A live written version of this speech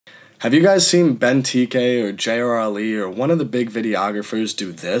Have you guys seen Benn TK or Alli or one of the big videographers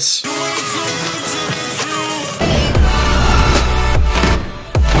do this?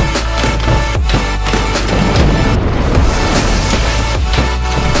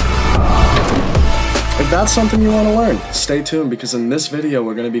 If that's something you want to learn, stay tuned because in this video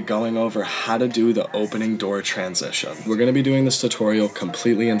we're going to be going over how to do the opening door transition. We're going to be doing this tutorial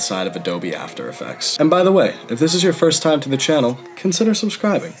completely inside of Adobe After Effects. And by the way, if this is your first time to the channel, consider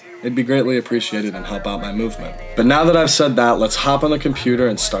subscribing. It'd be greatly appreciated and help out my movement. But now that I've said that, let's hop on the computer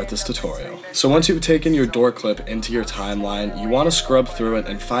and start this tutorial. So once you've taken your door clip into your timeline, you want to scrub through it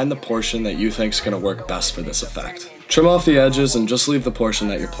and find the portion that you think is going to work best for this effect. Trim off the edges and just leave the portion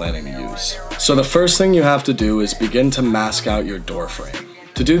that you're planning to use. So the first thing you have to do is begin to mask out your door frame.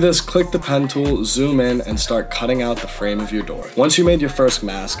 To do this, click the pen tool, zoom in, and start cutting out the frame of your door. Once you made your first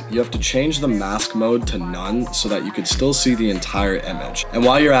mask, you have to change the mask mode to none so that you can still see the entire image. And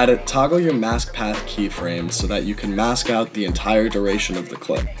while you're at it, toggle your mask path keyframe so that you can mask out the entire duration of the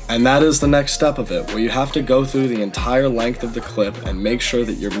clip. And that is the next step of it, where you have to go through the entire length of the clip and make sure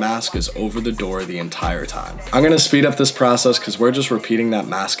that your mask is over the door the entire time. I'm going to speed up this process because we're just repeating that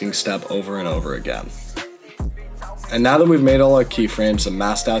masking step over and over again. And now that we've made all our keyframes and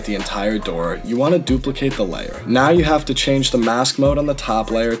masked out the entire door, you want to duplicate the layer. Now you have to change the mask mode on the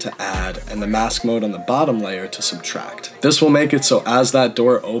top layer to add and the mask mode on the bottom layer to subtract. This will make it so as that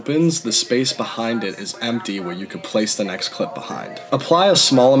door opens, the space behind it is empty where you could place the next clip behind. Apply a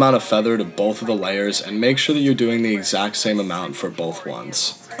small amount of feather to both of the layers and make sure that you're doing the exact same amount for both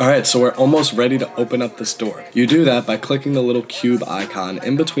ones. Alright, so we're almost ready to open up this door. You do that by clicking the little cube icon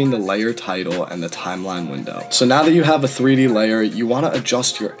in between the layer title and the timeline window. So now that you have a 3D layer, you want to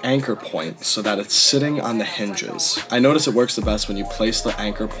adjust your anchor point so that it's sitting on the hinges. I notice it works the best when you place the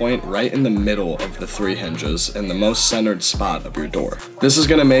anchor point right in the middle of the 3 hinges in the most centered spot of your door. This is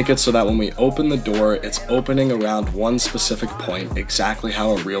going to make it so that when we open the door, it's opening around one specific point, exactly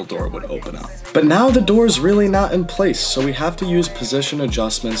how a real door would open up. But now the door is really not in place, so we have to use position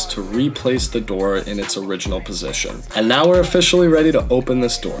adjustments to replace the door in its original position. And now we're officially ready to open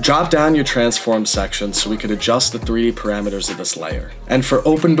this door. Drop down your transform section so we could adjust the 3D parameters of this layer. And for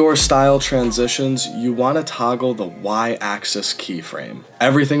open door style transitions, you want to toggle the Y-axis keyframe.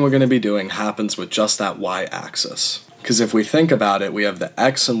 Everything we're going to be doing happens with just that Y-axis. Because if we think about it, we have the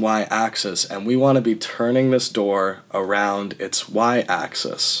X and Y axis, and we want to be turning this door around its Y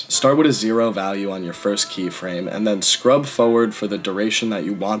axis. Start with a 0 value on your first keyframe, and then scrub forward for the duration that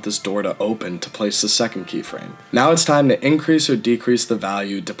you want this door to open to place the second keyframe. Now it's time to increase or decrease the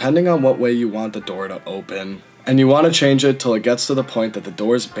value depending on what way you want the door to open. And you want to change it till it gets to the point that the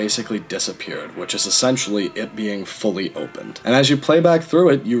door's basically disappeared, which is essentially it being fully opened. And as you play back through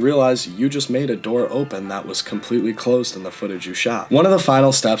it, you realize you just made a door open that was completely closed in the footage you shot. One of the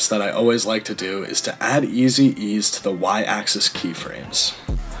final steps that I always like to do is to add easy ease to the Y-axis keyframes.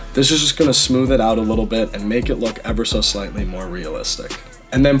 This is just going to smooth it out a little bit and make it look ever so slightly more realistic.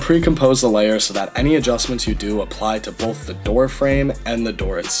 And then pre-compose the layer so that any adjustments you do apply to both the door frame and the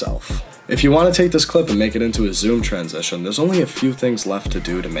door itself. If you want to take this clip and make it into a zoom transition, there's only a few things left to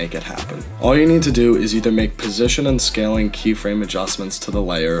do to make it happen. All you need to do is either make position and scaling keyframe adjustments to the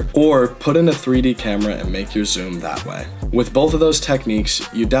layer, or put in a 3D camera and make your zoom that way. With both of those techniques,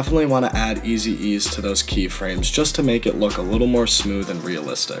 you definitely want to add easy ease to those keyframes just to make it look a little more smooth and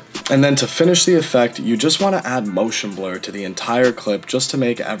realistic. And then to finish the effect, you just want to add motion blur to the entire clip just to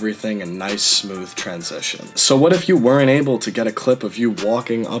make everything a nice smooth transition. So what if you weren't able to get a clip of you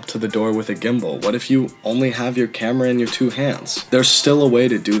walking up to the door with a gimbal? What if you only have your camera in your 2 hands? There's still a way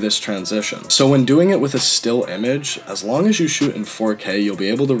to do this transition. So when doing it with a still image, as long as you shoot in 4K, you'll be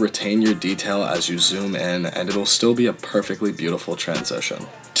able to retain your detail as you zoom in, and it'll still be a perfectly beautiful transition.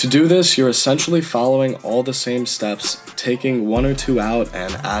 To do this, you're essentially following all the same steps, taking 1 or 2 out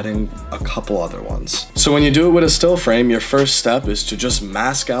and adding a couple other ones. So when you do it with a still frame, your first step is to just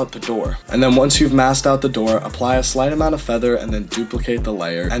mask out the door. And then once you've masked out the door, apply a slight amount of feather and then duplicate the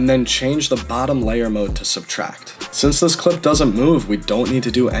layer, and then change the bottom layer mode to subtract. Since this clip doesn't move, we don't need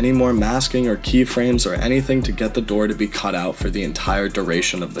to do any more masking or keyframes or anything to get the door to be cut out for the entire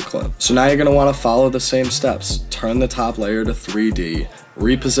duration of the clip. So now you're going to want to follow the same steps. Turn the top layer to 3D,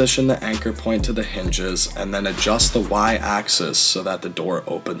 reposition the anchor point to the hinges, and then adjust the Y-axis so that the door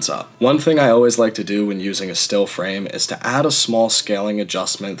opens up. One thing I always like to do when using a still frame is to add a small scaling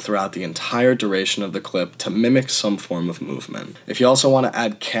adjustment throughout the entire duration of the clip to mimic some form of movement. If you also want to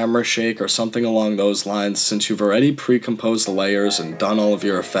add camera shake or something along those lines, since you've already pre-composed the layers and done all of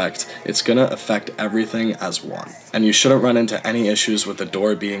your effect, it's gonna affect everything as one. And you shouldn't run into any issues with the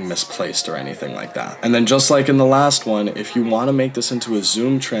door being misplaced or anything like that. And then just like in the last one, if you want to make this into a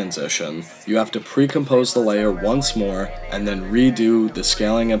zoom transition, you have to pre-compose the layer once more and then redo the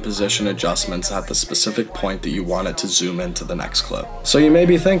scaling and position adjustments at the specific point that you want it to zoom into the next clip. So you may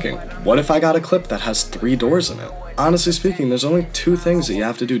be thinking, what if I got a clip that has 3 doors in it? Honestly speaking, there's only 2 things that you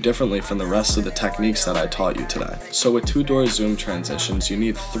have to do differently from the rest of the techniques that I taught you today. So with 2-door zoom transitions, you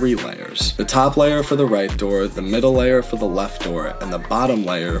need 3 layers. The top layer for the right door, the middle layer for the left door, and the bottom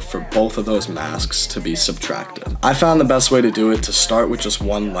layer for both of those masks to be subtracted. I found the best way to do it to start with just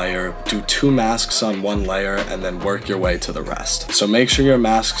 1 layer, do 2 masks on 1 layer, and then work your way to the rest. So make sure your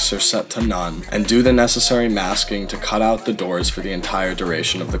masks are set to none, and do the necessary masking to cut out the doors for the entire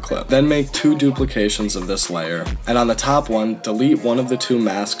duration of the clip. Then make 2 duplications of this layer, and on the top one, delete one of the 2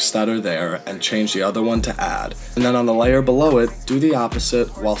 masks that are there and change the other one to add. And then on the layer below it, do the opposite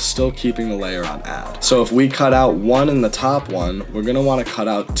while still keeping the layer on add. So if we cut out 1 in the top one, we're gonna wanna cut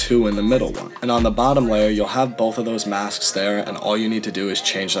out 2 in the middle one. And on the bottom layer, you'll have both of those masks there, and all you need to do is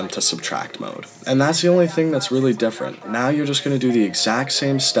change them to subtract mode. And that's the only thing that's really different. Now you're just gonna do the exact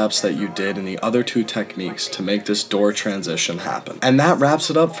same steps that you did in the other 2 techniques to make this door transition happen. And that wraps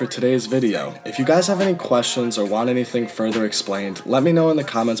it up for today's video. If you guys have any questions or want anything further explained, let me know in the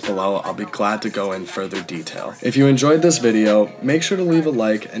comments below. I'll be glad to go in further detail. If you enjoyed this video, make sure to leave a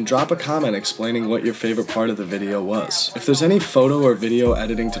like and drop a comment explaining what your favorite part of the video was. If there's any photo or video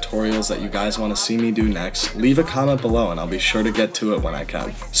editing tutorials that you guys want to see me do next, leave a comment below and I'll be sure to get to it when I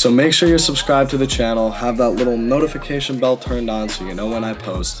can. So make sure you're subscribed to the channel, have that little notification bell turned on so you know when I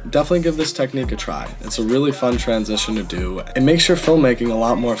post. Definitely give this technique a try. It's a really fun transition to do. It makes your filmmaking a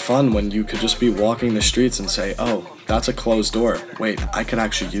lot more fun when you could just be walking the streets and say, oh, that's a closed door. Wait, I could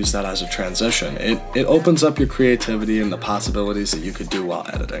actually use that as a transition. It opens up your creativity and the possibilities that you could do while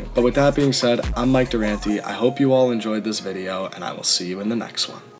editing. But with that being said, I'm Durante. I hope you all enjoyed this video, and I will see you in the next one.